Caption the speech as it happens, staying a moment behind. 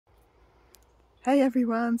Hey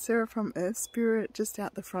everyone, Sarah from Earth Spirit, just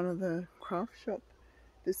out the front of the craft shop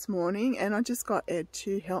this morning, and I just got Ed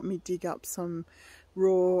to help me dig up some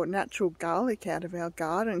raw natural garlic out of our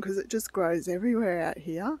garden because it just grows everywhere out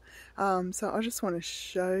here. So I just want to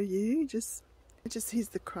show you, just here's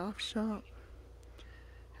the craft shop,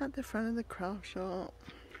 out the front of the craft shop,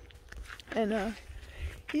 and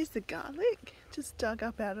here's the garlic just dug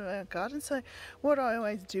up out of our garden. So what I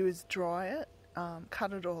always do is dry it.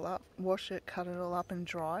 Cut it all up, wash it, cut it all up and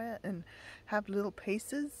dry it, and have little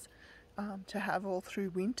pieces to have all through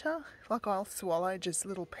winter. Like I'll swallow just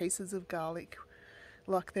little pieces of garlic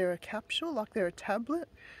like they're a capsule, like they're a tablet.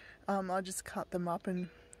 I just cut them up and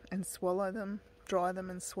swallow them, dry them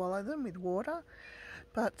and swallow them with water.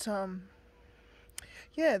 But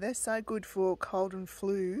yeah, they're so good for cold and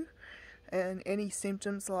flu and any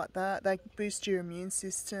symptoms like that. They boost your immune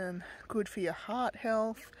system, good for your heart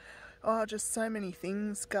health. Oh, just so many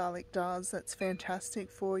things garlic does that's fantastic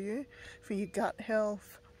for you, for your gut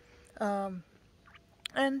health. And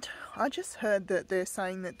I just heard that they're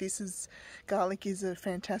saying that garlic is a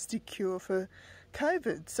fantastic cure for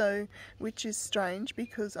COVID, so, which is strange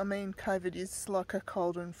because, I mean, COVID is like a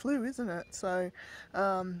cold and flu, isn't it? So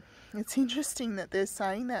it's interesting that they're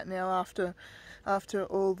saying that now after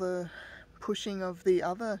all the pushing of the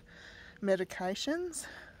other medications.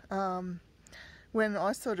 When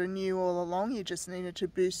I sort of knew all along you just needed to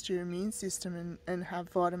boost your immune system and have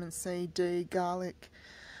vitamin C, D, garlic,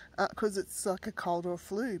 because it's like a cold or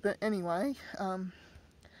flu. But anyway,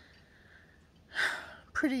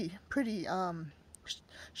 pretty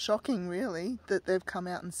shocking really that they've come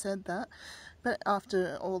out and said that. But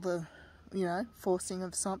after all the, forcing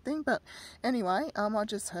of something. But anyway, I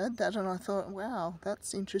just heard that and I thought, wow,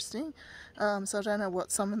 that's interesting. So I don't know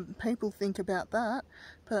what some people think about that,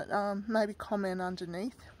 but maybe comment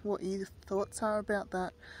underneath what your thoughts are about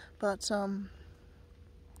that. But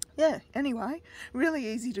yeah, anyway, really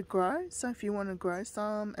easy to grow. So if you want to grow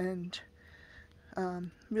some, and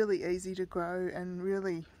really easy to grow and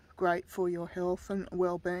really great for your health and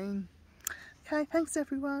well-being. Okay, thanks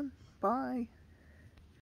everyone. Bye.